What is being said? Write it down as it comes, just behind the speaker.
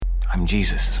I'm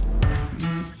Jesus.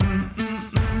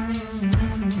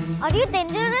 Are you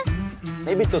dangerous?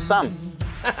 Maybe to some.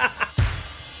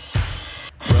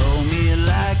 Roll me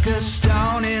like a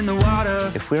stone in the water.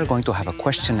 If we're going to have a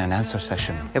question and answer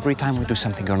session, every time we do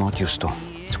something you're not used to,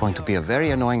 it's going to be a very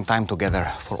annoying time together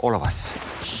for all of us.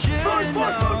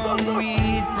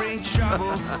 We'd bring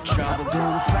trouble. Trouble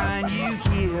will find you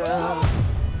here.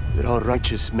 There are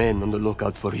righteous men on the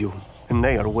lookout for you, and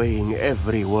they are weighing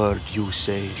every word you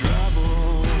say.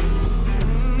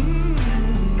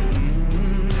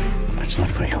 That's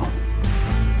not for you.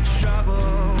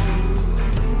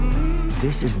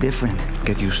 This is different.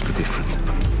 Get used to different.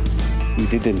 We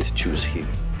didn't choose him.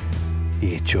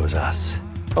 He chose us.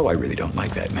 Oh, I really don't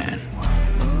like that man.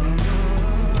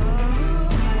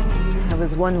 I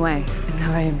was one way, and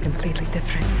now I am completely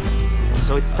different.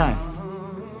 So it's time.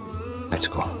 Let's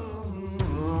go.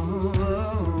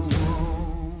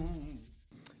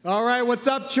 All right, what's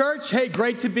up, church? Hey,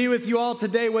 great to be with you all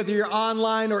today, whether you're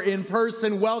online or in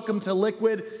person. Welcome to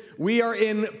Liquid. We are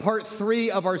in part 3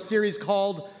 of our series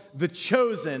called The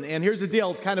Chosen. And here's the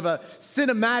deal. It's kind of a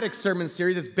cinematic sermon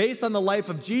series. It's based on the life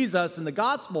of Jesus in the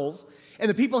Gospels and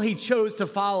the people he chose to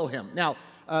follow him. Now,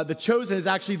 The Chosen is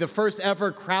actually the first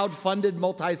ever crowd-funded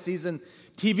multi-season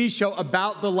TV show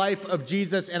about the life of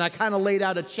Jesus. And I kind of laid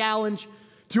out a challenge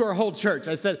to our whole church.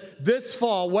 I said, this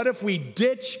fall, what if we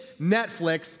ditch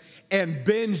Netflix and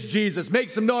binge Jesus? Make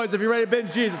some noise if you're ready to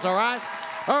binge Jesus, all right?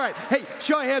 All right. Hey,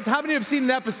 show of hands, how many have seen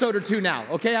an episode or two now?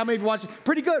 Okay, how many have watched it?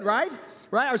 Pretty good, right?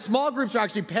 Right? Our small groups are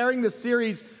actually pairing this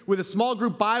series with a small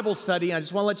group Bible study. And I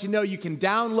just want to let you know you can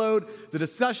download the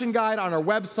discussion guide on our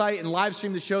website and live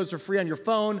stream the shows for free on your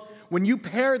phone. When you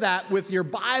pair that with your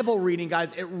Bible reading,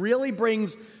 guys, it really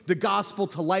brings the gospel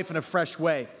to life in a fresh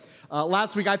way.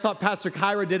 Last week, I thought Pastor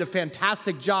Kyra did a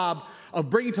fantastic job of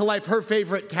bringing to life her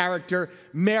favorite character,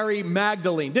 Mary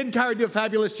Magdalene. Didn't Kyra do a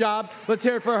fabulous job? Let's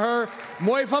hear it for her.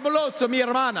 Muy fabuloso, mi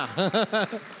hermana.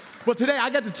 Well, today I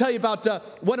got to tell you about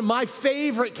one of my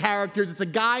favorite characters. It's a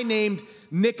guy named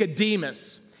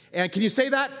Nicodemus. And can you say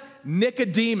that?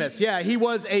 Nicodemus. Yeah, he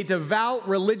was a devout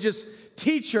religious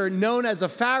teacher known as a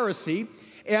Pharisee.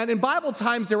 And in Bible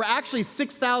times, there were actually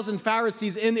 6,000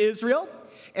 Pharisees in Israel.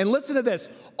 And listen to this,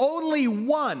 only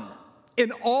one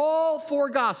in all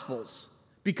 4 Gospels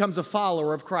becomes a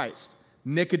follower of Christ,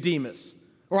 Nicodemus,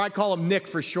 or I call him Nick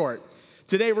for short.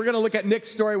 Today we're going to look at Nick's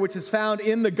story, which is found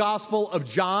in the Gospel of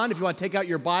John. If you want to take out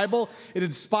your Bible, it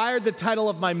inspired the title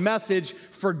of my message,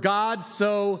 For God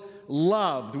So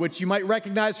Loved, which you might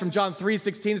recognize from John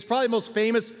 3:16. It's probably the most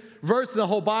famous verse in the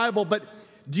whole Bible, but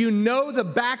do you know the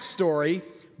backstory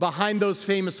behind those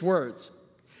famous words?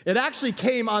 It actually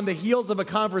came on the heels of a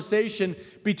conversation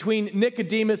between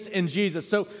Nicodemus and Jesus.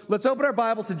 So let's open our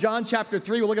Bibles to John chapter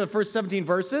 3. We'll look at the first 17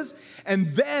 verses, and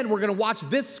then we're going to watch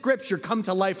this scripture come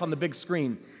to life on the big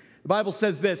screen. The Bible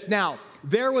says this, Now,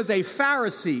 there was a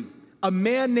Pharisee, a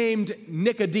man named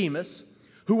Nicodemus,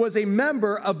 who was a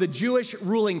member of the Jewish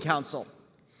ruling council.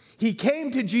 He came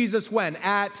to Jesus when?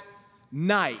 At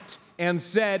night, and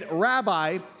said,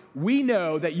 Rabbi, we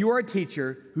know that you are a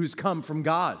teacher who's come from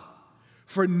God.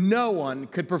 For no one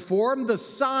could perform the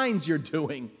signs you're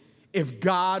doing if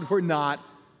God were not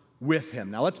with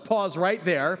him. Now let's pause right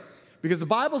there, because the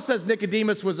Bible says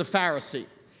Nicodemus was a Pharisee.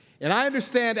 And I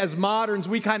understand as moderns,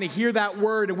 we kind of hear that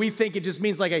word and we think it just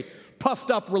means like a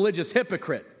puffed up religious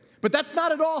hypocrite. But that's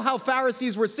not at all how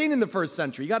Pharisees were seen in the first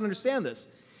century. You got to understand this.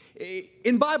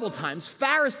 In Bible times,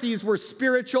 Pharisees were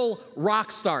spiritual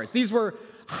rock stars. These were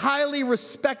highly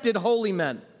respected holy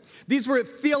men. These were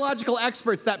theological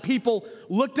experts that people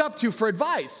looked up to for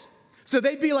advice. So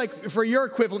they'd be like, for your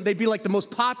equivalent, they'd be like the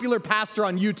most popular pastor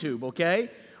on YouTube, okay?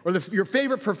 Or your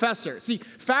favorite professor. See,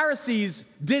 Pharisees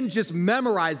didn't just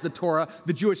memorize the Torah,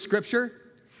 the Jewish scripture.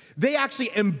 They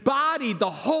actually embodied the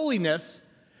holiness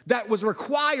that was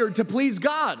required to please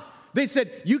God. They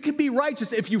said, you can be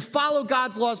righteous if you follow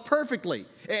God's laws perfectly.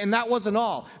 And that wasn't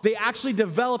all. They actually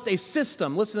developed a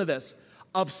system, listen to this,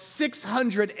 of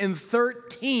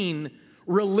 613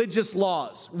 religious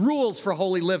laws, rules for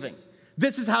holy living.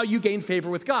 This is how you gain favor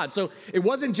with God. So it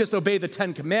wasn't just obey the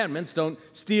 10 commandments, don't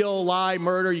steal, lie,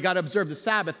 murder, you got to observe the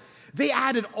Sabbath. They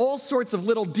added all sorts of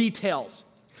little details,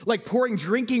 like pouring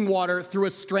drinking water through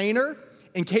a strainer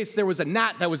in case there was a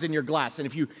gnat that was in your glass. And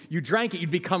if you drank it, you'd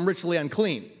become ritually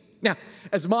unclean. Now,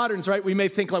 as moderns, right, we may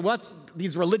think like, well,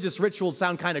 these religious rituals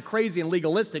sound kind of crazy and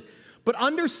legalistic. But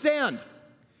understand,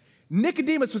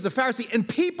 Nicodemus was a Pharisee, and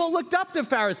people looked up to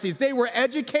Pharisees. They were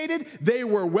educated, they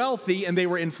were wealthy, and they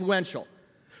were influential.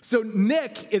 So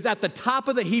Nick is at the top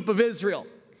of the heap of Israel.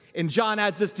 And John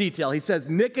adds this detail. He says,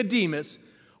 Nicodemus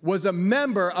was a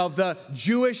member of the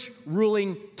Jewish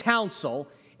ruling council,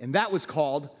 and that was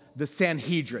called the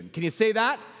Sanhedrin. Can you say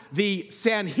that? The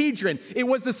Sanhedrin. It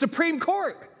was the Supreme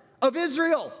Court of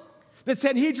Israel. The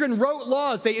Sanhedrin wrote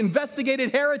laws. They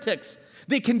investigated heretics.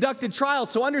 They conducted trials.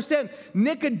 So understand,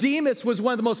 Nicodemus was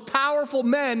one of the most powerful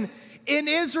men in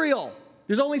Israel.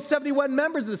 There's only 71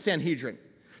 members of the Sanhedrin.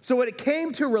 So when it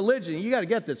came to religion, you got to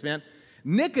get this, man.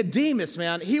 Nicodemus,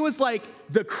 man, he was like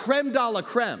the creme de la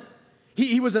creme.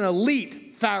 He was an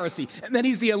elite Pharisee. And then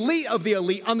he's the elite of the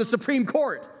elite on the Supreme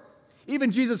Court.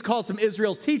 Even Jesus calls him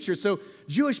Israel's teacher. So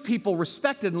Jewish people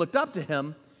respected and looked up to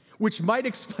him, which might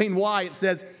explain why it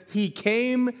says he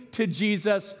came to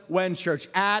Jesus when, church?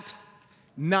 At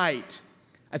night.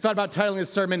 I thought about titling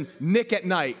this sermon, Nick at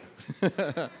Night.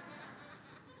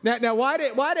 Now, why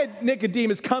did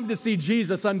Nicodemus come to see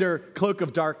Jesus under cloak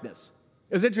of darkness?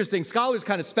 It's interesting. Scholars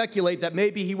kind of speculate that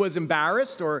maybe he was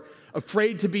embarrassed or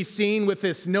afraid to be seen with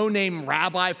this no-name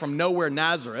rabbi from nowhere,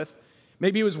 Nazareth.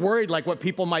 Maybe he was worried like what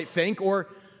people might think, or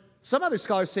some other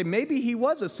scholars say maybe he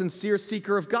was a sincere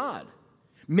seeker of God.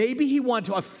 Maybe he wanted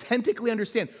to authentically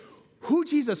understand who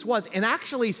Jesus was and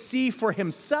actually see for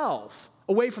himself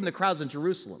away from the crowds in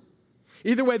Jerusalem.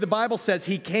 Either way, the Bible says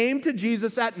he came to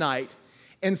Jesus at night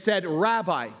and said,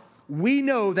 "Rabbi, we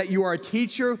know that you are a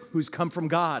teacher who's come from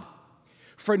God.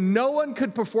 For no one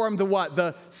could perform the what?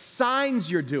 The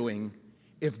signs you're doing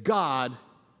if God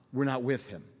were not with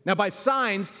him." Now, by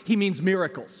signs, he means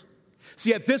miracles.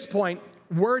 See, at this point,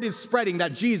 word is spreading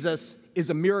that Jesus is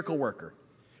a miracle worker.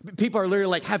 People are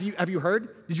literally like, have you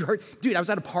heard? Did you heard? Dude, I was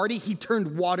at a party. He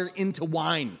turned water into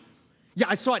wine. Yeah,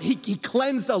 I saw it. He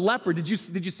cleansed a leper. Did you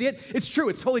see it? It's true.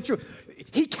 It's totally true.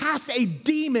 He cast a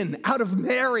demon out of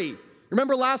Mary.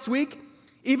 Remember last week?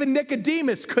 Even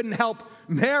Nicodemus couldn't help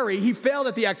Mary. He failed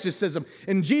at the exorcism,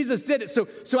 and Jesus did it. So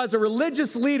as a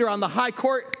religious leader on the high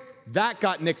court, that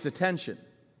got Nick's attention.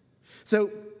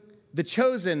 So The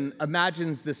Chosen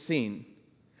imagines this scene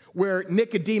where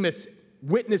Nicodemus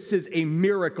witnesses a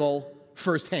miracle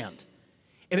firsthand,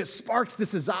 and it sparks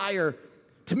this desire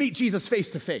to meet Jesus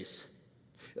face to face.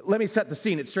 Let me set the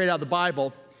scene. It's straight out of the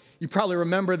Bible. You probably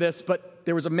remember this, but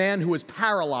there was a man who was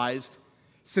paralyzed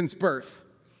since birth.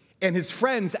 And his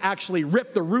friends actually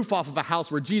ripped the roof off of a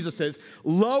house where Jesus is,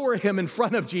 lower him in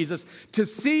front of Jesus to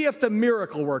see if the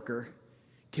miracle worker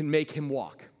can make him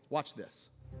walk. Watch this.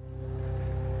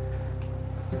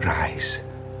 Rise.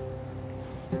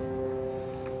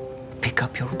 Pick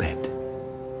up your bed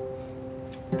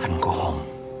and go home.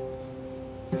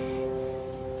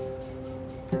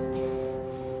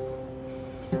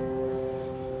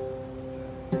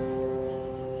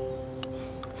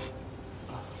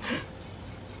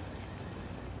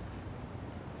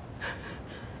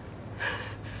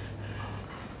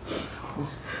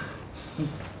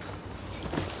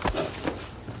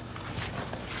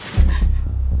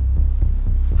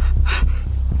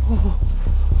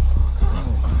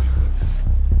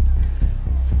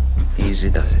 Easy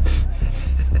does it.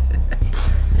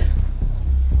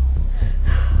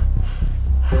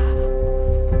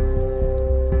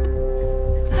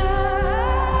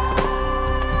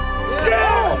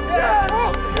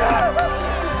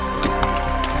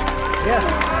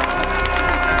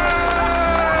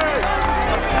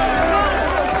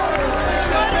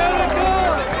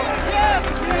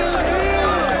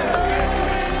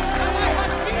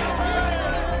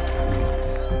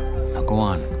 Now go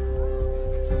on.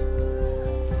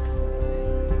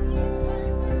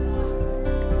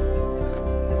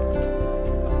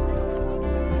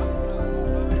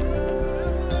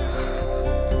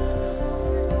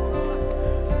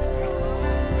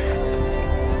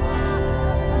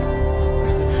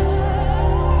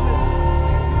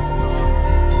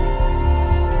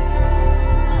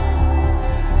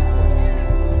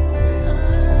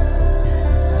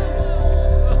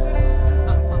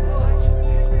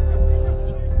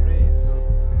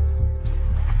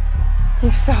 You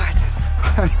saw it.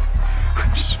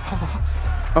 I saw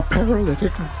a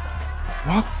paralytic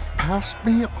walk past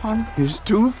me on his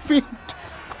 2 feet.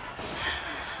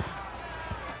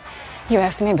 You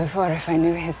asked me before if I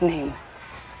knew his name.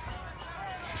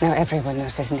 Now everyone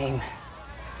knows his name.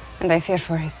 And I fear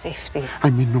for his safety. I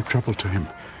mean no trouble to him,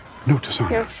 no dishonor.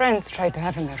 Your friends tried to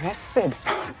have him arrested.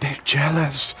 They're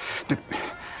jealous.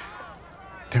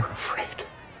 They're afraid.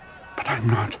 But I'm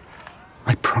not.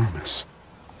 I promise.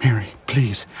 Mary,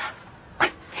 please. I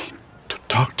need to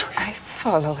talk to him. I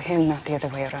follow him, not the other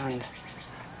way around.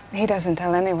 He doesn't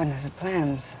tell anyone his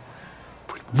plans.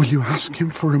 Will you ask him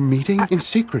for a meeting in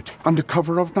secret, under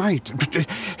cover of night,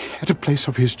 at a place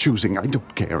of his choosing? I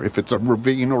don't care if it's a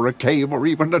ravine or a cave or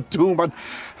even a tomb. I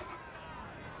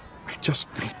just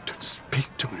need to speak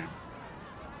to him.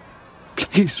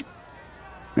 Please,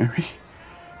 Mary.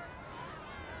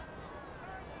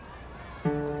 I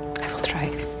will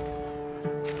try.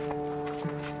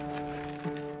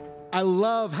 I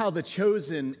love how The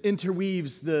Chosen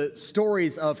interweaves the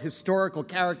stories of historical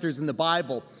characters in the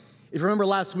Bible. If you remember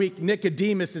last week,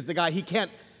 Nicodemus is the guy, he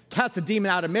can't cast a demon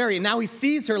out of Mary, and now he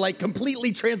sees her like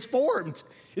completely transformed.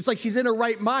 It's like she's in her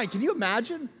right mind. Can you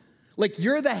imagine? Like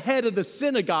you're the head of the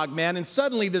synagogue, man, and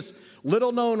suddenly this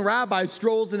little known rabbi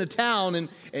strolls into town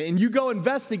and you go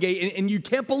investigate and you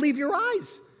can't believe your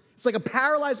eyes. It's like a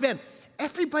paralyzed man.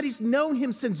 Everybody's known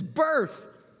him since birth.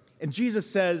 And Jesus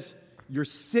says, your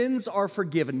sins are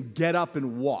forgiven. Get up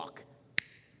and walk.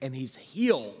 And he's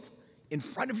healed in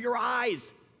front of your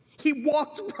eyes. He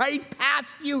walked right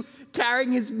past you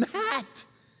carrying his mat.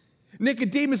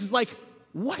 Nicodemus is like,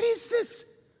 what is this?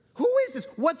 Who is this?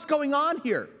 What's going on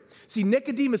here? See,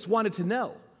 Nicodemus wanted to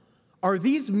know, are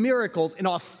these miracles an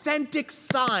authentic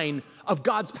sign of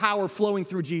God's power flowing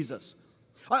through Jesus?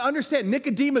 I understand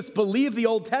Nicodemus believed the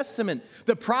Old Testament,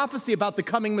 the prophecy about the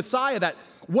coming Messiah, that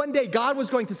one day God was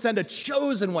going to send a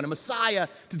chosen one, a Messiah,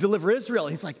 to deliver Israel.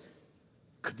 And he's like,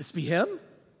 could this be him?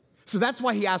 So that's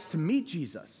why he asked to meet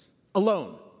Jesus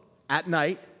alone at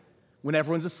night when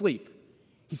everyone's asleep.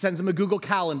 He sends him a Google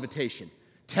Cal invitation,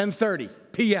 10:30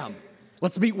 p.m.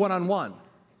 Let's meet one-on-one.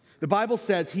 The Bible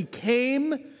says he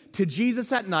came to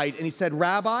Jesus at night and he said,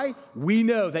 Rabbi, we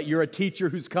know that you're a teacher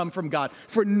who's come from God,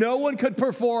 for no one could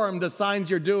perform the signs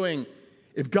you're doing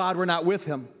if God were not with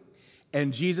him.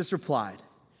 And Jesus replied,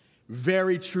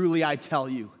 very truly I tell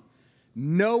you,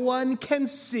 no one can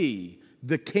see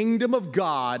the kingdom of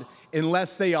God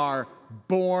unless they are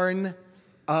born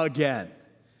again.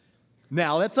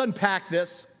 Now, let's unpack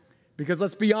this, because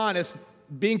let's be honest,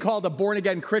 being called a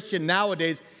born-again Christian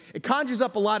nowadays, it conjures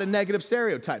up a lot of negative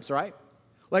stereotypes, right?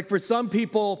 Like for some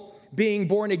people, being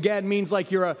born again means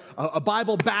like you're a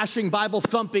Bible-bashing,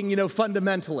 Bible-thumping,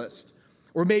 fundamentalist.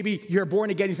 Or maybe you're born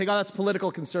again, you think, oh, that's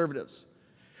political conservatives.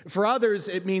 For others,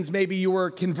 it means maybe you were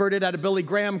converted at a Billy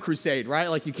Graham crusade, right?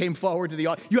 Like you came forward to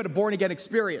you had a born-again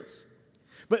experience.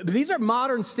 But these are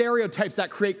modern stereotypes that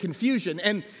create confusion.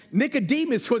 And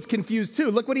Nicodemus was confused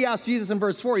too. Look what he asked Jesus in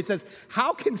verse 4. He says,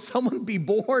 how can someone be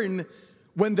born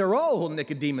when they're old?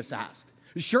 Nicodemus asked.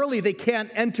 Surely they can't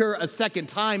enter a second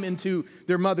time into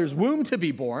their mother's womb to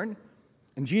be born.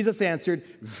 And Jesus answered,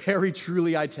 very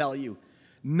truly I tell you,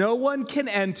 no one can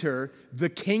enter the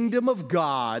kingdom of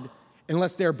God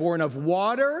unless they're born of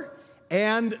water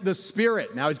and the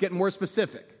Spirit. Now he's getting more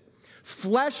specific.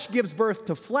 Flesh gives birth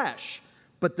to flesh,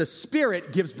 but the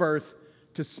Spirit gives birth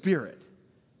to spirit.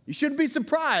 You shouldn't be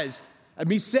surprised at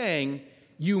me saying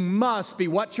you must be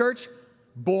what, church?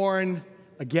 Born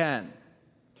again.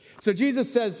 So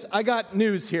Jesus says, I got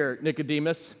news here,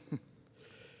 Nicodemus.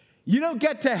 You don't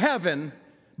get to heaven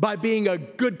by being a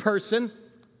good person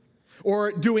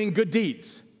or doing good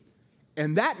deeds.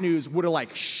 And that news would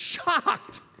have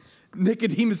shocked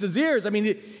Nicodemus's ears. I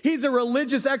mean, he's a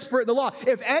religious expert in the law.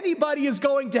 If anybody is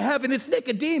going to heaven, it's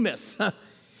Nicodemus.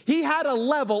 He had a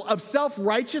level of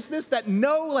self-righteousness that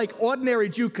no ordinary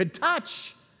Jew could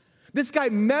touch. This guy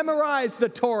memorized the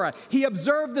Torah. He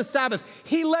observed the Sabbath.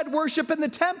 He led worship in the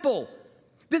temple.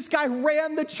 This guy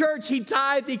ran the church. He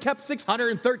tithed. He kept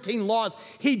 613 laws.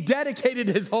 He dedicated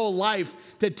his whole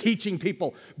life to teaching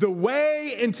people. The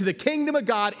way into the kingdom of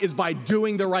God is by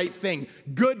doing the right thing.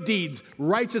 Good deeds,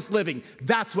 righteous living.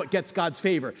 That's what gets God's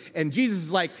favor. And Jesus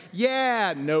is like,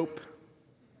 yeah, nope.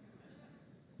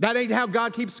 That ain't how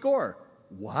God keeps score.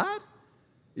 What?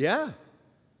 Yeah.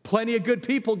 Plenty of good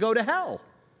people go to hell.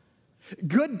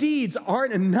 Good deeds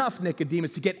aren't enough,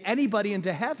 Nicodemus, to get anybody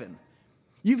into heaven.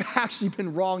 You've actually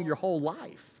been wrong your whole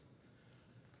life.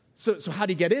 So how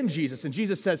do you get in, Jesus? And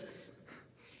Jesus says,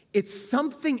 it's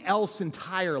something else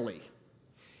entirely.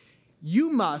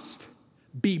 You must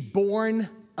be born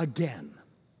again.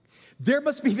 There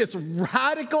must be this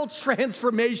radical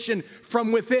transformation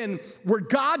from within where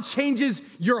God changes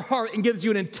your heart and gives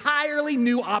you an entirely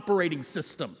new operating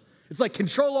system. It's like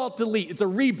Control-Alt-Delete. It's a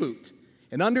reboot.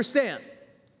 And understand,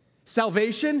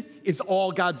 salvation is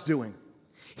all God's doing.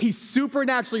 He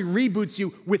supernaturally reboots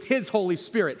you with his Holy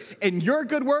Spirit. And your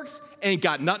good works ain't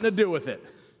got nothing to do with it.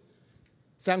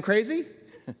 Sound crazy?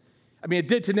 I mean, it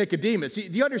did to Nicodemus. Do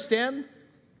you understand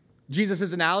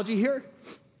Jesus' analogy here?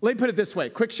 Let me put it this way.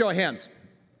 Quick show of hands.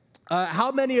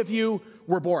 How many of you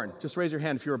were born? Just raise your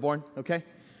hand if you were born, okay?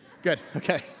 Good,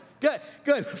 okay. Good.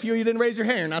 A few of you didn't raise your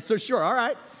hand. You're not so sure. All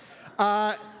right.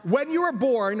 When you were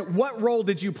born, what role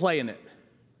did you play in it?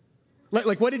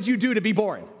 Like what did you do to be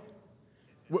born?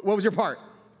 What was your part?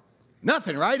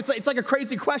 Nothing, right? It's like a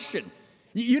crazy question.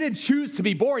 You didn't choose to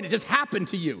be born, it just happened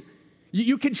to you.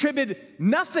 You contributed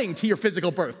nothing to your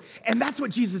physical birth. And that's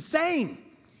what Jesus is saying.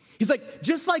 He's like,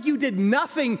 just like you did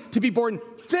nothing to be born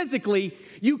physically,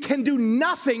 you can do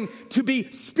nothing to be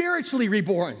spiritually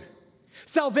reborn.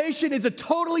 Salvation is a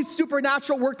totally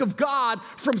supernatural work of God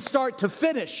from start to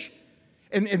finish.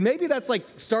 And maybe that's like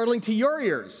startling to your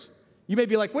ears. You may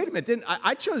be like, wait a minute,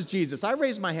 I chose Jesus. I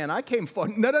raised my hand. I came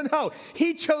forward. No.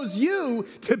 He chose you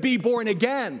to be born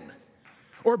again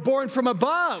or born from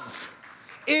above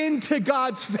into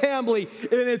God's family.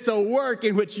 And it's a work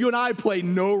in which you and I play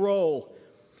no role.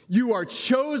 You are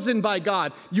chosen by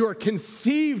God. You are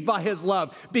conceived by his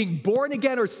love. Being born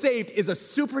again or saved is a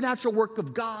supernatural work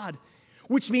of God,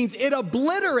 which means it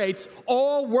obliterates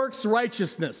all works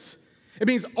righteousness. It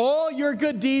means all your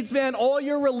good deeds, man, all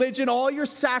your religion, all your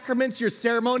sacraments, your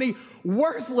ceremony,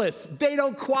 worthless. They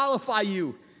don't qualify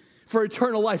you for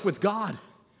eternal life with God.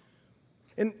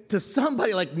 And to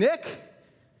somebody like Nick,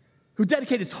 who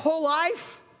dedicated his whole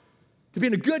life to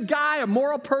being a good guy, a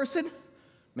moral person,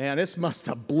 man, this must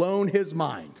have blown his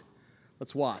mind.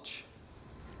 Let's watch.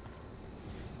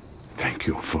 Thank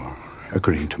you for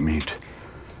agreeing to meet.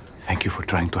 Thank you for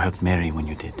trying to help Mary when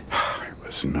you did. It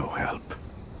was no help.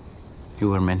 You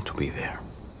were meant to be there.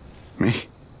 Me?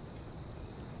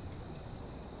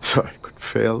 So I could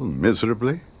fail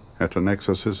miserably at an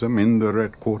exorcism in the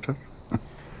Red Quarter?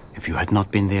 If you had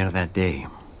not been there that day,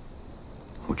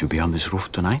 would you be on this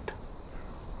roof tonight?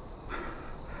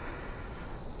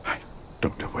 I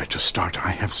don't know where to start. I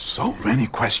have so many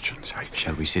questions.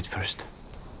 Shall we sit first?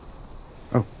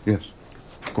 Oh, yes,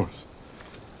 of course.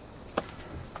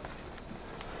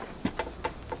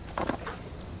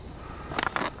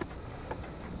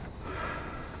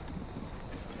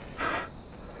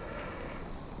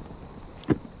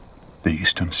 The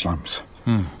eastern slums.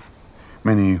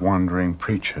 Many wandering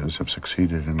preachers have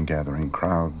succeeded in gathering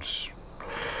crowds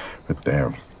with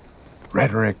their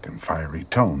rhetoric and fiery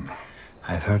tone.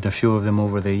 I've heard a few of them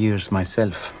over the years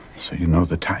myself. So you know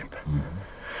the type.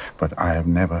 But I have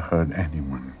never heard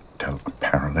anyone tell a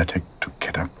paralytic to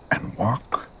get up and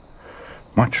walk,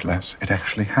 much less it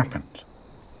actually happened.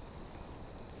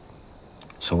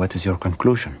 So what is your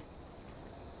conclusion?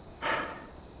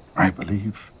 I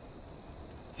believe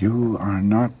you are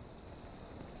not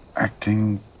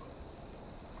acting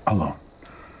alone.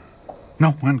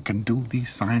 No one can do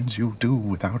these signs you do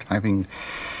without having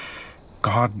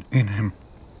God in him.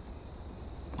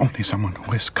 Only someone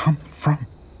who has come from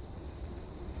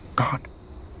God.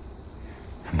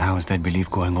 And how is that belief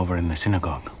going over in the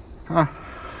synagogue?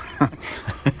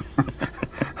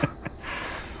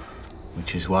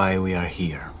 Which is why we are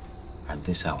here at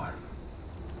this hour.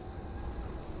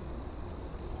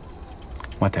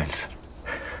 What else?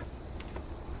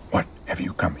 What have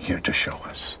you come here to show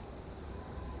us?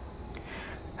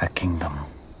 A kingdom.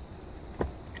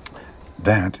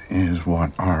 That is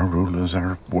what our rulers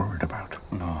are worried about.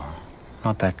 No,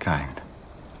 not that kind.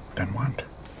 Then what?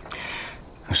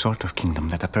 A sort of kingdom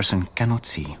that a person cannot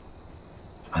see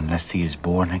unless he is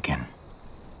born again.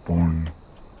 Born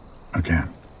again?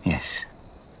 Yes.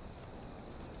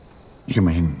 You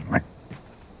mean like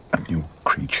a new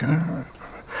creature?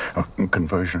 A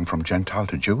conversion from Gentile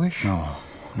to Jewish? No,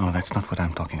 that's not what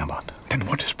I'm talking about. Then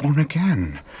what is born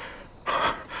again?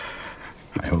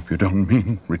 I hope you don't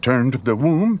mean return to the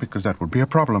womb, because that would be a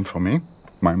problem for me.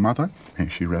 My mother, may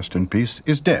she rest in peace,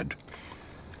 is dead.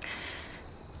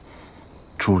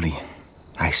 Truly,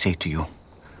 I say to you,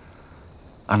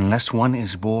 unless one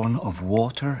is born of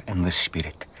water and the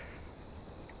Spirit,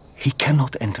 he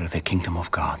cannot enter the kingdom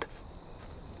of God.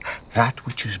 That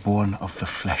which is born of the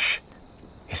flesh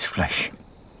is flesh,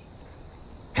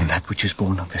 and that which is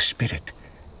born of the Spirit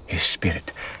is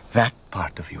spirit. That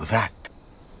part of you, that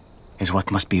is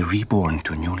what must be reborn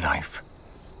to new life.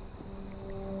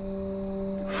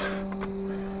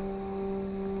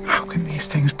 How can these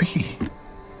things be?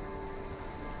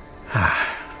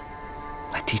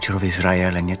 A teacher of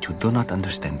Israel, and yet you do not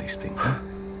understand these things, huh?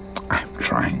 I'm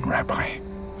trying, Rabbi.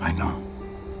 I know.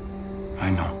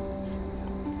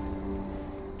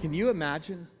 Can you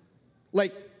imagine?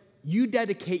 Like, you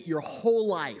dedicate your whole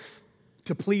life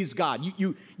to please God.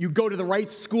 You go to the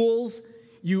right schools,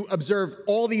 you observe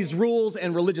all these rules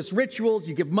and religious rituals,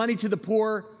 you give money to the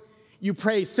poor, you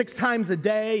pray 6 times a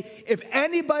day. If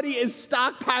anybody is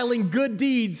stockpiling good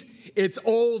deeds, it's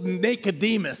old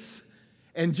Nicodemus.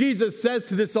 And Jesus says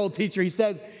to this old teacher, he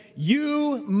says,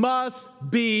 you must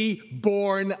be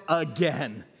born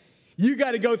again. You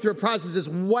got to go through a process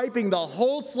of wiping the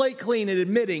whole slate clean and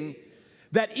admitting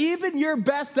that even your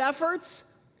best efforts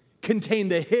contain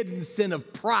the hidden sin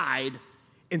of pride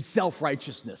and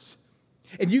self-righteousness.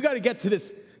 And you got to get to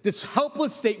this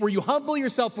helpless state where you humble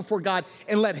yourself before God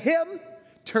and let him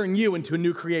turn you into a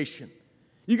new creation.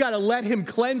 You got to let him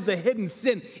cleanse the hidden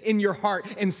sin in your heart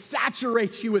and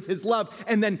saturate you with his love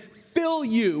and then fill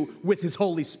you with his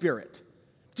Holy Spirit.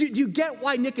 Do you get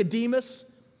why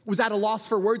Nicodemus was at a loss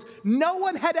for words? No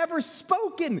one had ever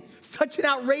spoken such an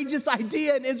outrageous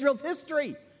idea in Israel's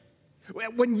history.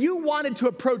 When you wanted to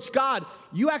approach God,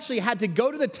 you actually had to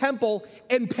go to the temple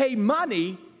and pay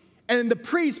money, and the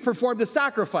priest performed a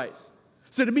sacrifice.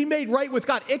 So to be made right with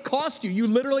God, it cost you. You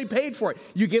literally paid for it.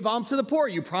 You give alms to the poor.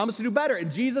 You promised to do better.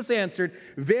 And Jesus answered,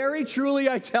 very truly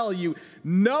I tell you,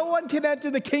 no one can enter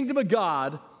the kingdom of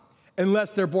God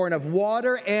unless they're born of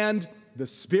water and the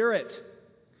Spirit.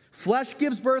 Flesh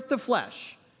gives birth to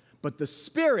flesh, but the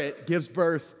Spirit gives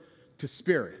birth to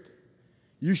spirit.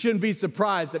 You shouldn't be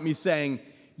surprised at me saying,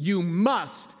 you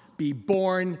must be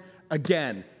born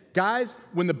again. Guys,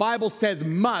 when the Bible says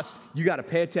must, you got to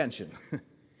pay attention.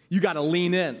 You got to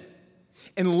lean in.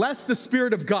 Unless the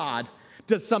Spirit of God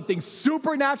does something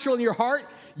supernatural in your heart,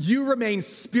 you remain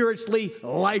spiritually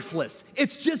lifeless.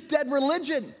 It's just dead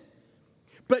religion.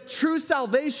 But true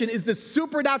salvation is the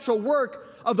supernatural work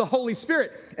of the Holy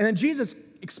Spirit. And then Jesus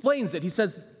explains it. He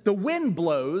says, the wind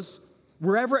blows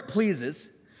wherever it pleases.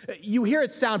 You hear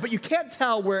its sound, but you can't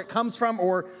tell where it comes from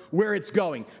or where it's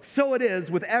going. So it is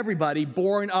with everybody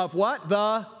born of what?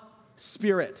 The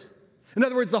Spirit. In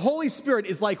other words, the Holy Spirit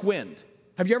is like wind.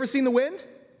 Have you ever seen the wind?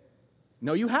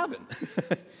 No, you haven't.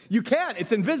 You can't.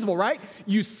 It's invisible, right?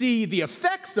 You see the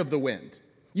effects of the wind.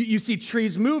 You see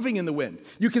trees moving in the wind.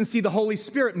 You can see the Holy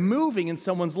Spirit moving in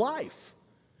someone's life.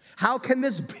 How can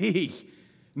this be?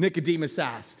 Nicodemus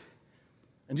asked.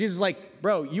 And Jesus is like,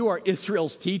 bro, you are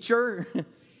Israel's teacher,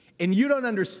 and you don't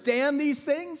understand these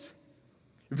things?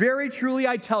 Very truly,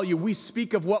 I tell you, we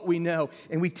speak of what we know,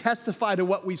 and we testify to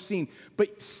what we've seen.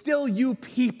 But still you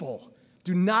people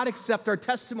do not accept our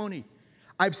testimony.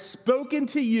 I've spoken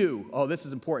to you, oh, this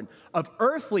is important, of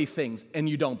earthly things, and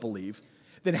you don't believe.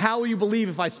 Then how will you believe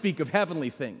if I speak of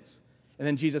heavenly things? And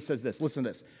then Jesus says this, listen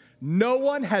to this. No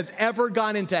one has ever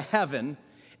gone into heaven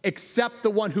except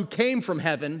the one who came from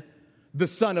heaven, the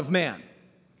Son of Man.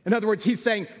 In other words, he's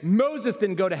saying Moses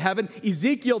didn't go to heaven,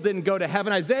 Ezekiel didn't go to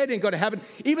heaven, Isaiah didn't go to heaven,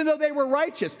 even though they were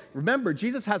righteous. Remember,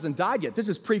 Jesus hasn't died yet. This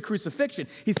is pre-crucifixion.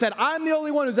 He said, I'm the only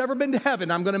one who's ever been to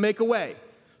heaven. I'm going to make a way.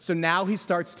 So now he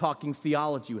starts talking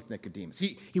theology with Nicodemus.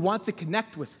 He wants to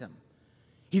connect with him.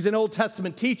 He's an Old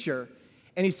Testament teacher,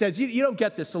 and he says, you don't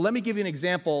get this, so let me give you an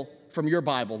example from your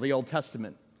Bible, the Old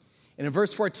Testament. And in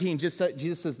verse 14,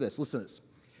 Jesus says this, listen to this.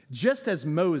 Just as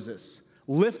Moses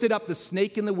lifted up the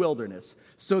snake in the wilderness,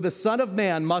 so the Son of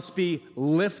Man must be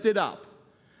lifted up,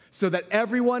 so that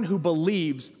everyone who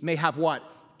believes may have what?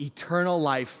 Eternal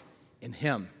life in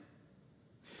him.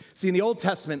 See, in the Old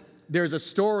Testament, there's a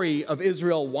story of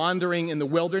Israel wandering in the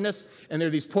wilderness, and there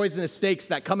are these poisonous snakes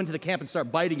that come into the camp and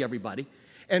start biting everybody.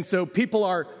 And so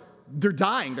they're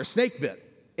dying, they're snake bit.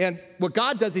 And what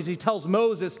God does is he tells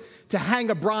Moses to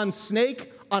hang a bronze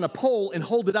snake on a pole and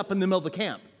hold it up in the middle of the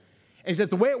camp. And he says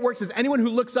the way it works is anyone who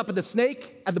looks up at the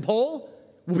snake at the pole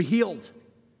will be healed.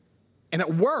 And it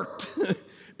worked.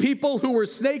 People who were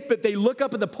snake bit, they look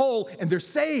up at the pole and they're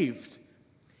saved.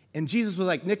 And Jesus was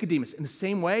like, Nicodemus, in the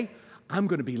same way, I'm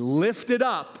going to be lifted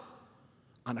up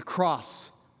on a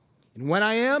cross. And when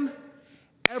I am,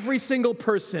 every single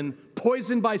person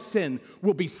poisoned by sin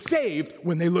will be saved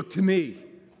when they look to me.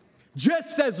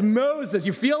 Just as Moses,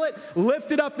 you feel it,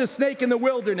 lifted up the snake in the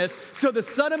wilderness, so the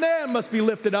Son of Man must be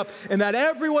lifted up, and that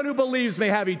everyone who believes may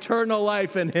have eternal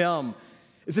life in him.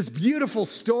 It's this beautiful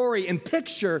story and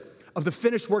picture of the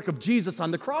finished work of Jesus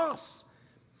on the cross,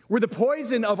 where the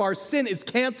poison of our sin is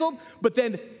canceled, but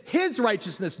then his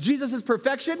righteousness, Jesus'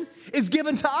 perfection, is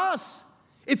given to us.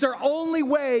 It's our only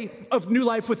way of new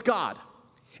life with God.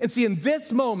 And see, in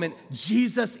this moment,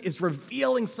 Jesus is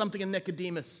revealing something in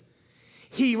Nicodemus.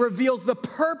 He reveals the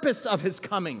purpose of his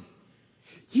coming.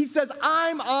 He says,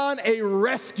 I'm on a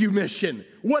rescue mission.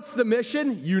 What's the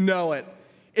mission? You know it.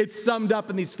 It's summed up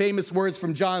in these famous words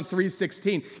from John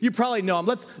 3:16. You probably know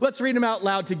them. Let's read them out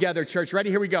loud together, church. Ready?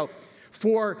 Here we go.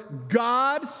 For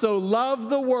God so loved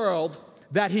the world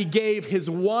that he gave his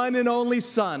one and only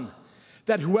Son,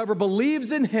 that whoever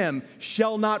believes in him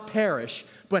shall not perish,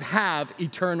 but have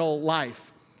eternal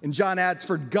life. And John adds,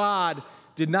 for God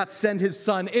did not send his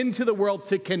Son into the world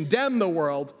to condemn the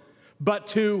world, but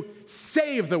to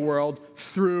save the world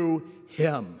through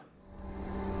him.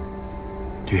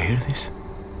 Do you hear this?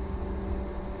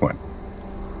 What?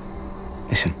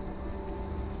 Listen.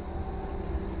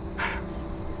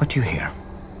 What do you hear?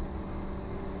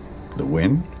 The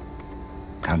wind?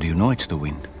 How do you know it's the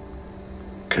wind?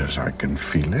 Because I can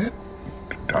feel it.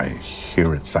 I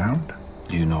hear its sound.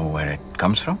 Do you know where it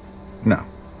comes from? No.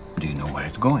 Do you know where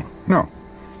it's going? No.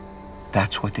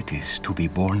 That's what it is to be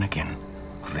born again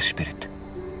of the Spirit.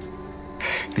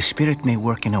 The Spirit may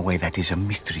work in a way that is a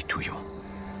mystery to you.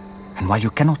 And while you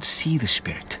cannot see the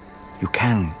Spirit, you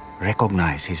can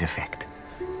recognize his effect.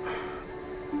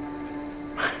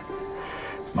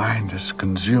 Mind is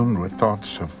consumed with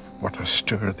thoughts of what a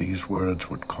stir these words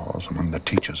would cause among the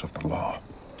teachers of the law.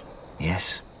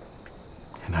 Yes,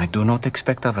 and I do not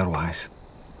expect otherwise.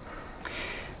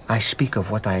 I speak of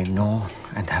what I know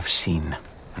and have seen,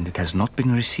 and it has not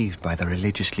been received by the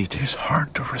religious leaders. It is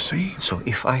hard to receive. So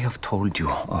if I have told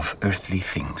you of earthly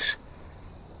things,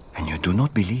 and you do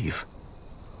not believe,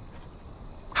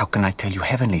 how can I tell you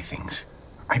heavenly things?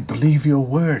 I believe your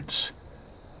words.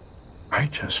 I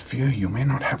just fear you may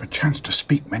not have a chance to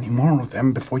speak many more of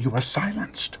them before you are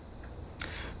silenced.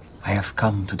 I have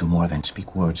come to do more than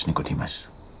speak words, Nicodemus.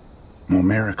 More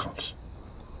miracles.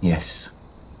 Yes,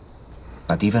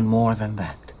 but even more than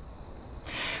that.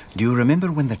 Do you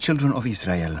remember when the children of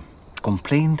Israel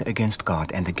complained against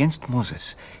God and against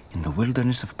Moses in the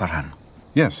wilderness of Paran?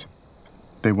 Yes.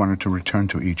 They wanted to return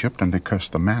to Egypt, and they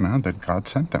cursed the manna that God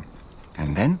sent them.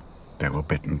 And then? They were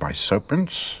bitten by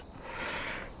serpents,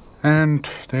 and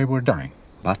they were dying.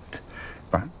 But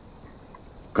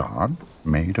God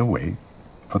made a way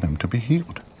for them to be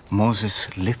healed. Moses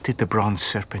lifted the bronze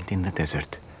serpent in the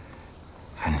desert,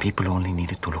 and people only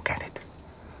needed to look at it.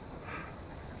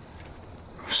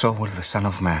 So will the Son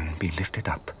of Man be lifted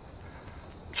up,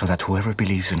 so that whoever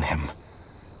believes in him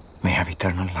may have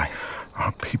eternal life.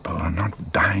 Our people are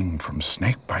not dying from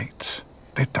snake bites.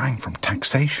 They're dying from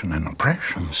taxation and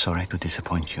oppression. I'm sorry to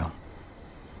disappoint you,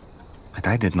 but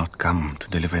I did not come to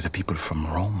deliver the people from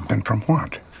Rome. Then from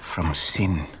what? From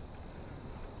sin.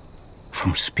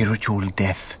 From spiritual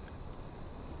death.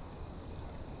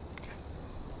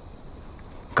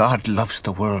 God loves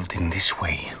the world in this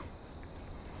way,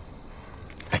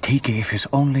 that he gave his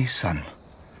only Son,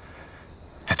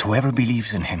 that whoever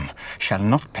believes in him shall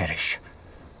not perish,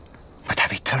 but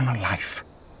have eternal life.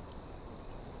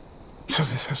 So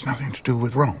this has nothing to do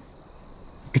with Rome.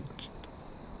 It's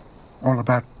all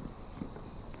about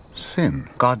sin.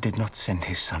 God did not send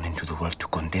his Son into the world to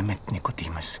condemn it,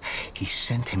 Nicodemus. He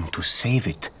sent him to save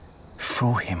it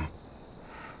through him.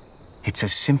 It's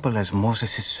as simple as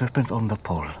Moses' serpent on the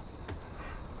pole.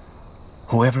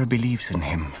 Whoever believes in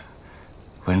him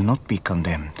will not be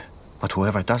condemned, but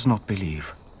whoever does not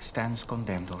believe stands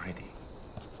condemned already.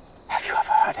 Have you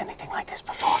ever heard anything like this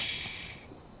before?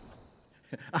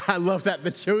 I love that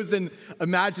The Chosen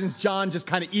imagines John just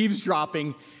kind of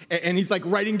eavesdropping, and he's like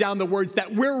writing down the words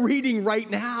that we're reading right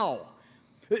now.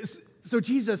 So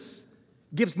Jesus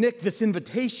gives Nick this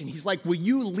invitation. He's like, will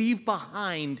you leave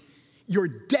behind your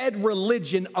dead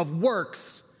religion of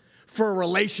works for a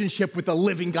relationship with the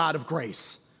living God of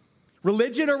grace?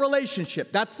 Religion or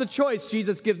relationship? That's the choice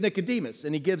Jesus gives Nicodemus,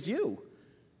 and he gives you.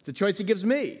 It's a choice he gives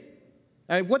me.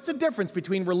 What's the difference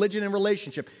between religion and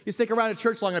relationship? You stick around a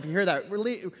church long enough, you hear that.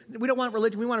 We don't want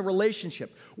religion, we want a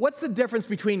relationship. What's the difference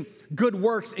between good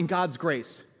works and God's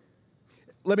grace?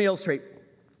 Let me illustrate.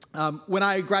 When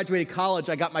I graduated college,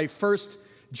 I got my first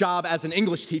job as an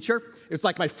English teacher. It was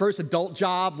like my first adult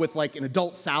job with like an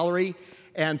adult salary.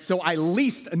 And so I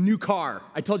leased a new car.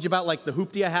 I told you about like the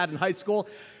hoopty I had in high school.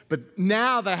 But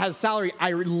now that I had a salary,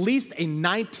 I leased a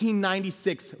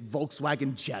 1996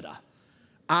 Volkswagen Jetta.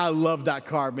 I love that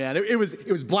car, man. It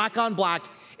was black on black.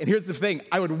 And here's the thing.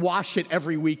 I would wash it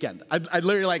every weekend. I'd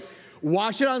literally like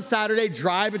wash it on Saturday,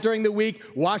 drive it during the week,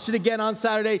 wash it again on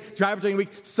Saturday, drive it during the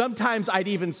week. Sometimes I'd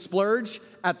even splurge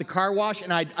at the car wash,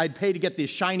 and I'd pay to get the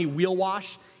shiny wheel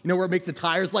wash, you know, where it makes the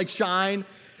tires like shine.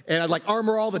 And I'd like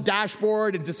armor all the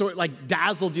dashboard and just so it like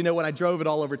dazzled, you know, when I drove it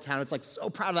all over town. It's like so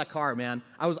proud of that car, man.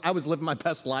 I was living my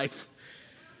best life.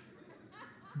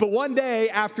 But one day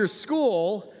after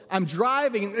school, I'm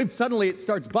driving and suddenly it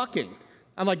starts bucking.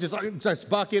 I'm like, it starts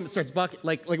bucking,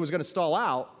 like it was gonna stall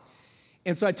out.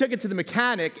 And so I took it to the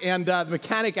mechanic, and the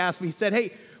mechanic asked me, he said,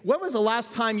 hey, when was the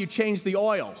last time you changed the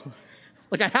oil?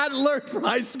 Like I hadn't learned from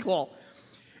high school.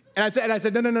 And I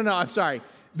said, no, I'm sorry.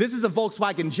 This is a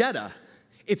Volkswagen Jetta.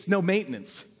 It's no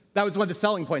maintenance. That was one of the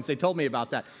selling points. They told me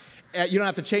about that. You don't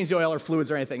have to change the oil or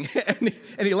fluids or anything.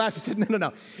 And he laughed and said,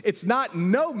 no. It's not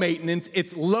no maintenance,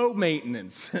 it's low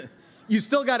maintenance. You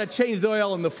still got to change the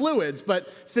oil and the fluids, but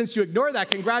since you ignore that,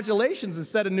 congratulations,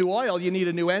 instead of new oil, you need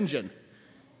a new engine.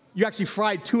 You actually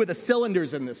fried 2 of the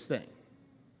cylinders in this thing.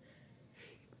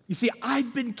 You see,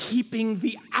 I've been keeping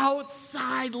the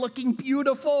outside looking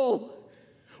beautiful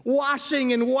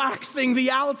washing and waxing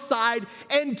the outside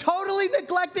and totally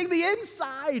neglecting the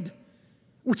inside,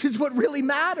 which is what really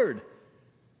mattered.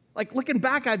 Like, looking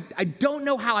back, I don't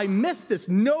know how I missed this.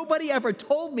 Nobody ever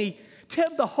told me, Tim,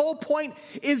 the whole point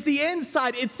is the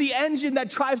inside. It's the engine that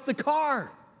drives the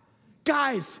car.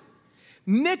 Guys,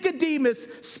 Nicodemus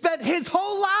spent his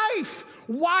whole life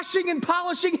washing and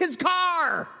polishing his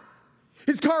car.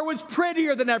 His car was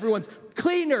prettier than everyone's,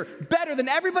 cleaner, better than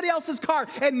everybody else's car,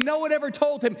 and no one ever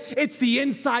told him it's the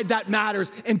inside that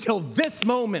matters until this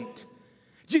moment.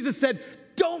 Jesus said,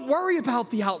 don't worry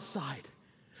about the outside.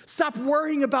 Stop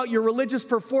worrying about your religious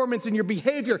performance and your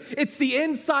behavior. It's the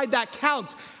inside that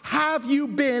counts. Have you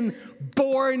been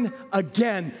born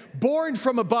again? Born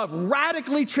from above,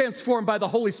 radically transformed by the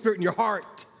Holy Spirit in your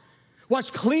heart.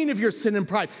 Washed clean of your sin and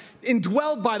pride,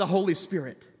 indwelled by the Holy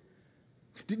Spirit.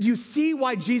 Did you see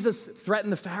why Jesus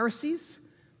threatened the Pharisees?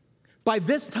 By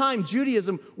this time,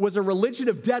 Judaism was a religion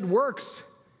of dead works.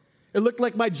 It looked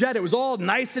like my jet. It was all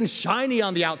nice and shiny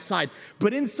on the outside,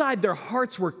 but inside their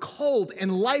hearts were cold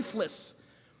and lifeless.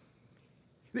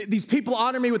 These people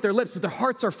honor me with their lips, but their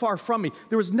hearts are far from me.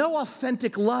 There was no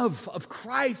authentic love of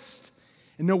Christ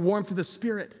and no warmth of the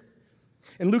Spirit.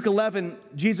 In Luke 11,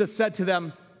 Jesus said to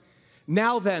them,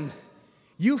 now then,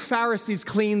 you Pharisees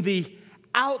clean the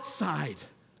outside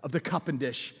of the cup and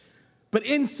dish, but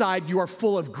inside you are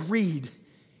full of greed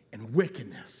and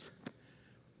wickedness.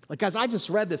 Like, guys, I just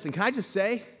read this, and can I just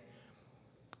say,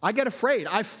 I get afraid.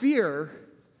 I fear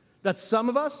that some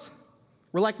of us,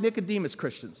 we're like Nicodemus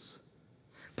Christians,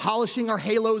 polishing our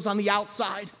halos on the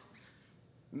outside.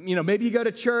 You know, maybe you go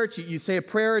to church, you say a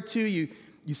prayer or two, you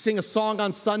sing a song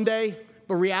on Sunday,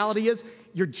 but reality is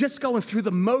you're just going through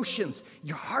the motions.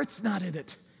 Your heart's not in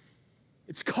it.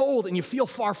 It's cold, and you feel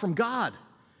far from God.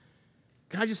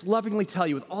 Can I just lovingly tell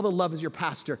you, with all the love as your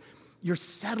pastor, you're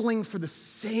settling for the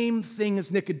same thing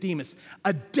as Nicodemus,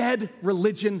 a dead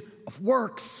religion of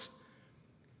works.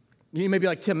 You may be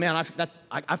like, Tim, man,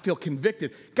 I feel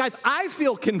convicted. Guys, I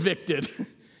feel convicted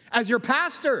as your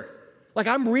pastor. Like,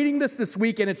 I'm reading this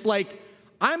week, and it's like,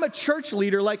 I'm a church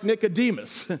leader like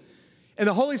Nicodemus. And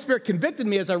the Holy Spirit convicted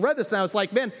me as I read this, and I was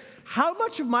like, man, how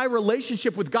much of my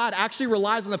relationship with God actually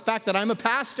relies on the fact that I'm a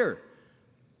pastor?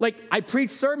 Like, I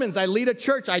preach sermons, I lead a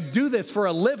church, I do this for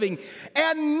a living,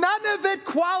 and none of it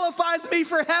qualifies me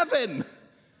for heaven.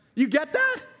 You get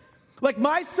that? Like,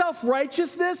 my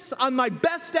self-righteousness on my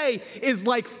best day is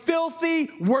like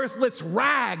filthy, worthless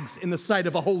rags in the sight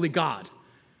of a holy God.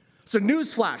 So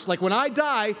newsflash, like when I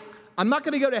die, I'm not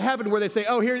gonna go to heaven where they say,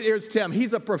 oh, here's Tim,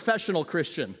 he's a professional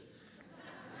Christian.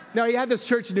 No, he had this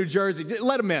church in New Jersey,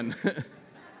 let him in.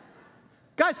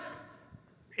 Guys,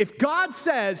 if God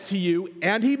says to you,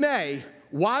 and he may,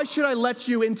 why should I let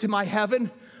you into my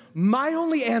heaven? My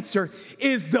only answer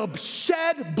is the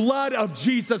shed blood of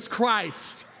Jesus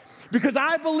Christ. Because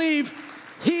I believe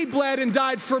he bled and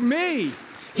died for me.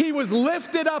 He was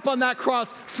lifted up on that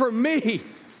cross for me.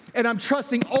 And I'm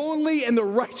trusting only in the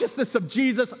righteousness of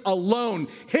Jesus alone,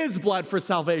 his blood for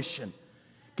salvation.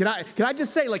 Can I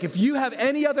just say, like, if you have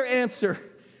any other answer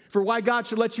for why God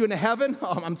should let you into heaven,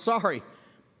 I'm sorry.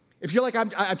 If you're like,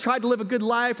 I tried to live a good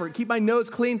life or keep my nose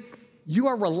clean, you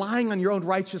are relying on your own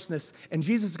righteousness. And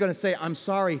Jesus is going to say, I'm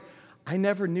sorry, I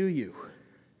never knew you.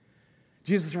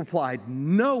 Jesus replied,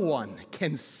 no one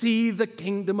can see the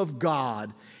kingdom of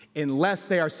God unless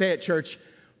they are, say it, church,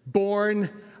 born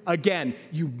again.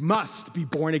 You must be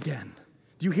born again.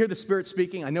 Do you hear the Spirit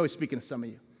speaking? I know he's speaking to some of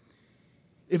you.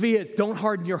 If he is, don't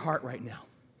harden your heart right now.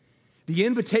 The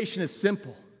invitation is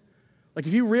simple. Like,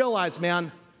 if you realize,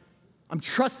 man, I'm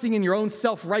trusting in your own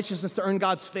self-righteousness to earn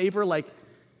God's favor, like,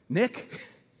 Nick,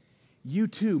 you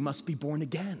too must be born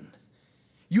again.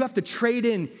 You have to trade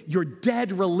in your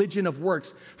dead religion of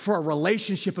works for a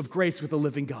relationship of grace with the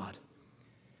living God.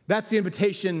 That's the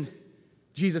invitation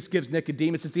Jesus gives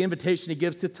Nicodemus. It's the invitation he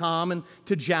gives to Tom and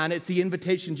to Janet. It's the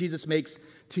invitation Jesus makes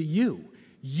to you.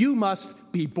 You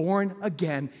must be born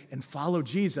again and follow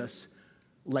Jesus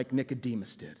like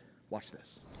Nicodemus did. Watch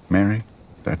this. Mary,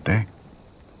 that day,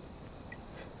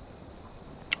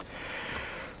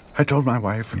 I told my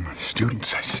wife and my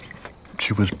students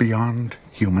she was beyond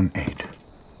human aid.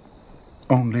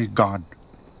 Only God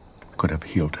could have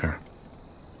healed her.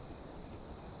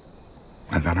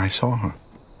 And then I saw her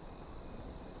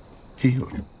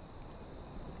healed.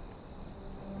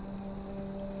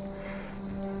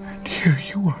 And here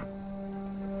you are,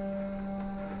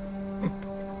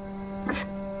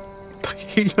 the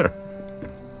healer.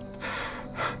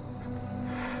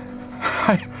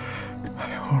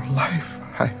 My whole life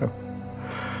I have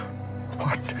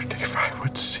wondered if I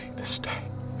would see this day.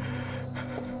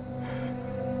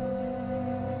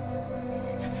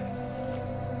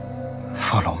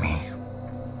 Follow me,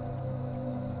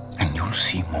 and you'll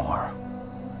see more.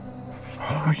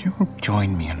 Follow you?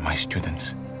 Join me and my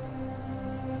students.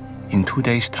 In 2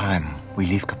 days' time, we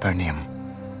leave Capernaum.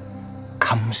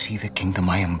 Come see the kingdom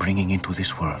I am bringing into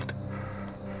this world.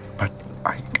 But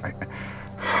I can't.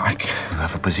 You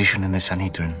have a position in the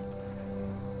Sanhedrin.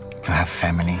 You have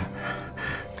family.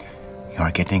 You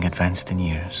are getting advanced in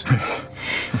years.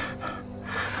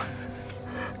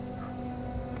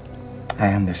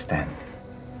 I understand.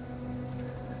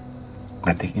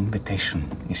 But the invitation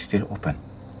is still open.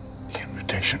 The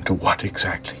invitation to what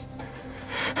exactly?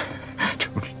 To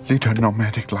lead a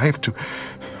nomadic life, to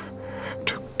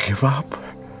give up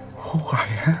who I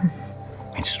am?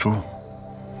 It's true.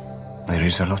 There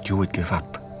is a lot you would give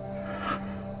up.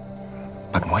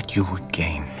 But what you would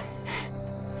gain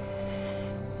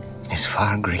is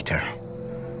far greater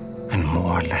and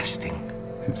more lasting.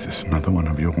 Is this another one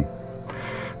of your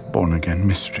born-again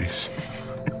mysteries?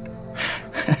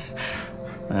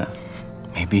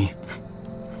 Maybe.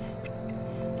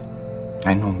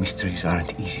 I know mysteries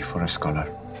aren't easy for a scholar.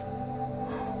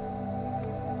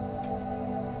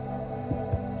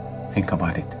 Think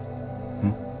about it.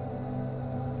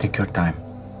 Take your time.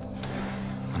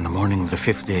 On the morning of the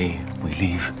 5th day, we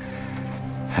leave,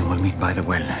 and we'll meet by the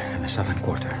well in the southern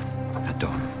quarter at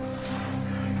dawn.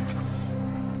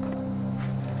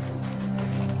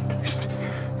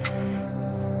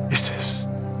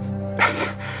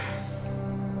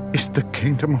 Is the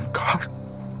kingdom of God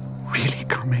really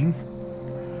coming?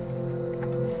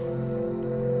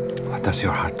 What does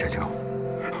your heart tell you?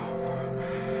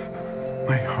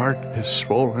 My heart is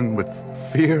swollen with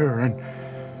fear and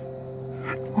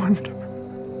wonder.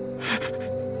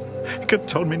 It can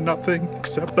tell me nothing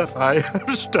except that I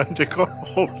am standing on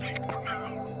holy ground.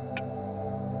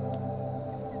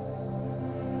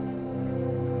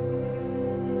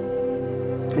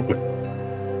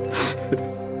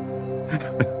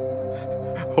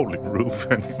 Holy roof,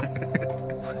 anyway.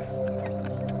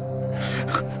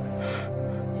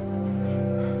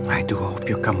 I do hope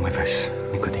you come with us,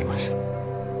 Nicodemus. You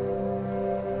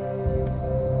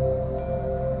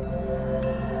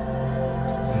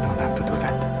don't have to do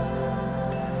that.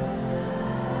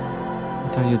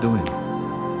 What are you doing?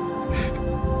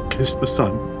 Kiss the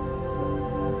Son,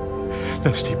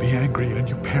 lest he be angry and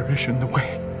you perish in the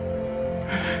way.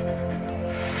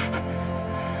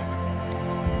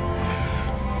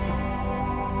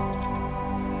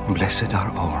 Blessed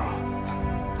are all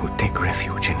who take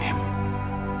refuge in him.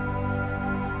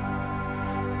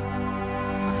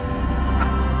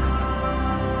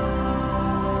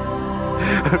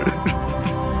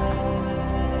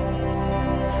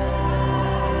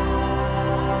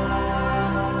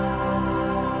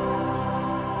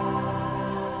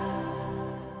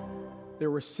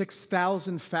 There were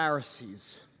 6,000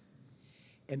 Pharisees,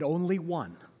 and only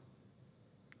one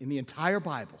in the entire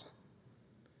Bible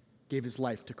gave his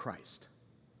life to Christ.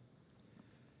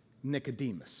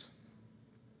 Nicodemus.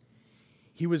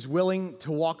 He was willing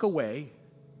to walk away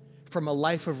from a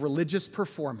life of religious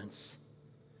performance,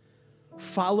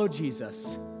 follow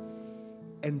Jesus,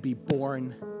 and be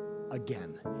born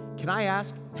again. Can I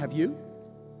ask, have you?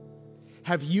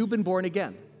 Have you been born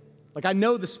again? Like, I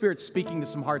know the Spirit's speaking to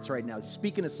some hearts right now. He's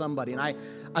speaking to somebody, and I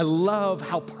love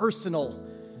how personal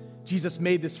Jesus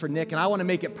made this for Nick, and I want to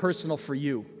make it personal for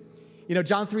you. You know,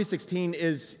 John 3:16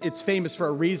 it's famous for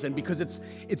a reason, because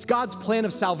it's God's plan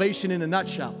of salvation in a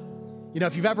nutshell. You know,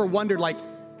 if you've ever wondered, like,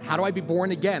 how do I be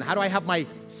born again? How do I have my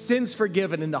sins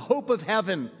forgiven in the hope of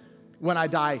heaven when I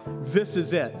die? This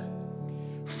is it.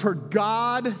 For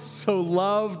God so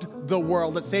loved the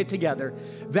world, let's say it together,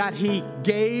 that he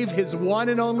gave his one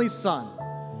and only Son,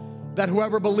 that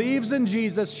whoever believes in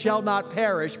Jesus shall not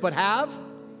perish, but have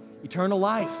eternal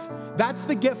life. That's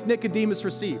the gift Nicodemus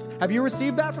received. Have you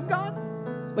received that from God?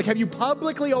 Like, have you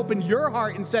publicly opened your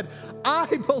heart and said, I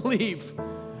believe?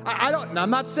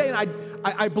 I'm not saying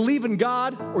I believe in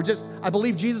God, or just I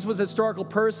believe Jesus was a historical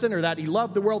person, or that he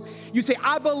loved the world. You say,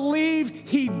 I believe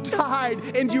he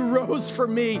died and you rose for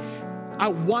me. I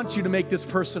want you to make this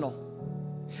personal.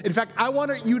 In fact, I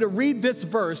want you to read this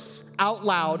verse out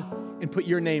loud and put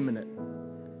your name in it.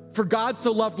 For God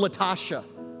so loved Latasha.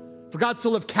 For God so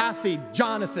loved Kathy,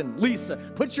 Jonathan, Lisa.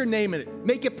 Put your name in it.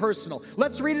 Make it personal.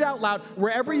 Let's read it out loud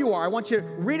wherever you are. I want you to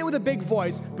read it with a big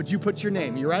voice, but you put your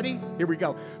name. You ready? Here we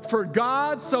go. For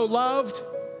God so loved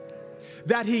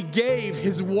that he gave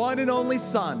his one and only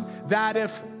Son, that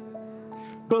if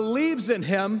believes in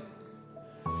him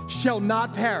shall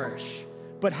not perish,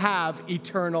 but have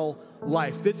eternal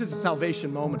life. This is a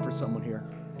salvation moment for someone here.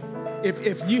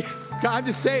 If you, God, I'm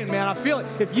just saying, man, I feel it.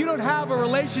 If you don't have a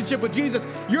relationship with Jesus,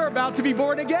 you're about to be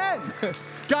born again.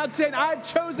 God's saying, I've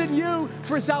chosen you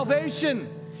for salvation.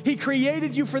 He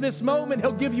created you for this moment.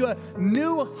 He'll give you a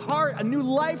new heart, a new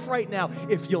life right now,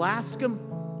 if you'll ask him.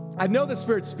 I know the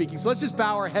Spirit's speaking, so let's just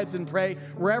bow our heads and pray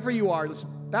wherever you are. Let's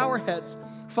bow our heads.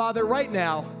 Father, right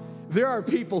now, there are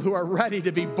people who are ready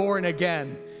to be born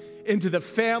again into the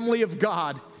family of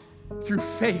God through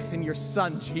faith in your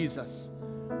Son, Jesus.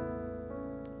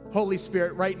 Holy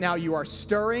Spirit, right now you are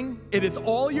stirring. It is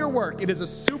all your work. It is a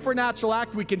supernatural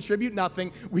act. We contribute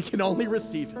nothing. We can only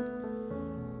receive it.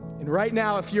 And right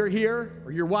now, if you're here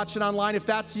or you're watching online, if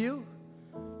that's you,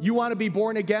 you want to be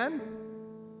born again,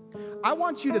 I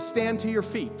want you to stand to your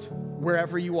feet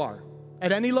wherever you are.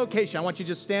 At any location, I want you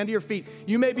to just stand to your feet.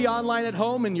 You may be online at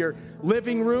home in your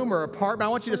living room or apartment. I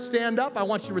want you to stand up. I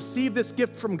want you to receive this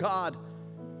gift from God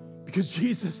because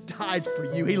Jesus died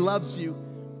for you. He loves you.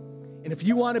 And if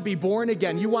you want to be born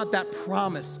again, you want that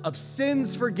promise of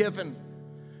sins forgiven,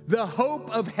 the hope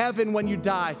of heaven when you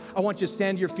die, I want you to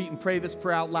stand to your feet and pray this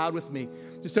prayer out loud with me.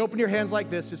 Just open your hands like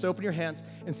this. Just open your hands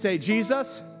and say,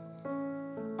 Jesus,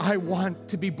 I want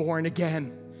to be born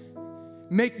again.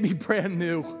 Make me brand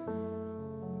new.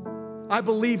 I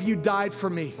believe you died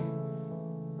for me.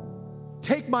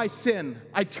 Take my sin.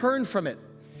 I turn from it.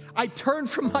 I turn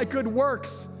from my good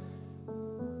works.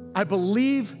 I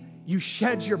believe you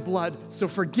shed your blood, so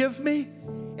forgive me.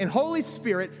 And Holy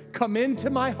Spirit, come into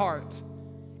my heart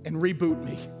and reboot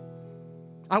me.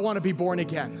 I want to be born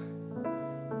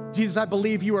again. Jesus, I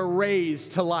believe you are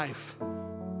raised to life,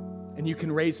 and you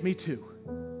can raise me too.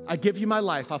 I give you my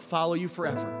life. I'll follow you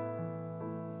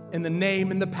forever. In the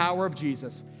name and the power of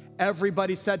Jesus.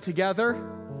 Everybody said together,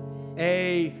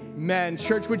 amen.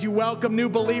 Church, would you welcome new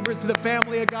believers to the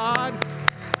family of God?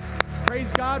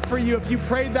 Praise God for you. If you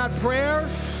prayed that prayer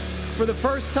for the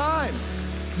first time,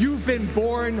 you've been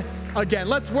born again.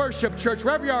 Let's worship, church.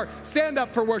 Wherever you are, stand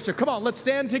up for worship. Come on, let's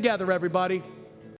stand together, everybody.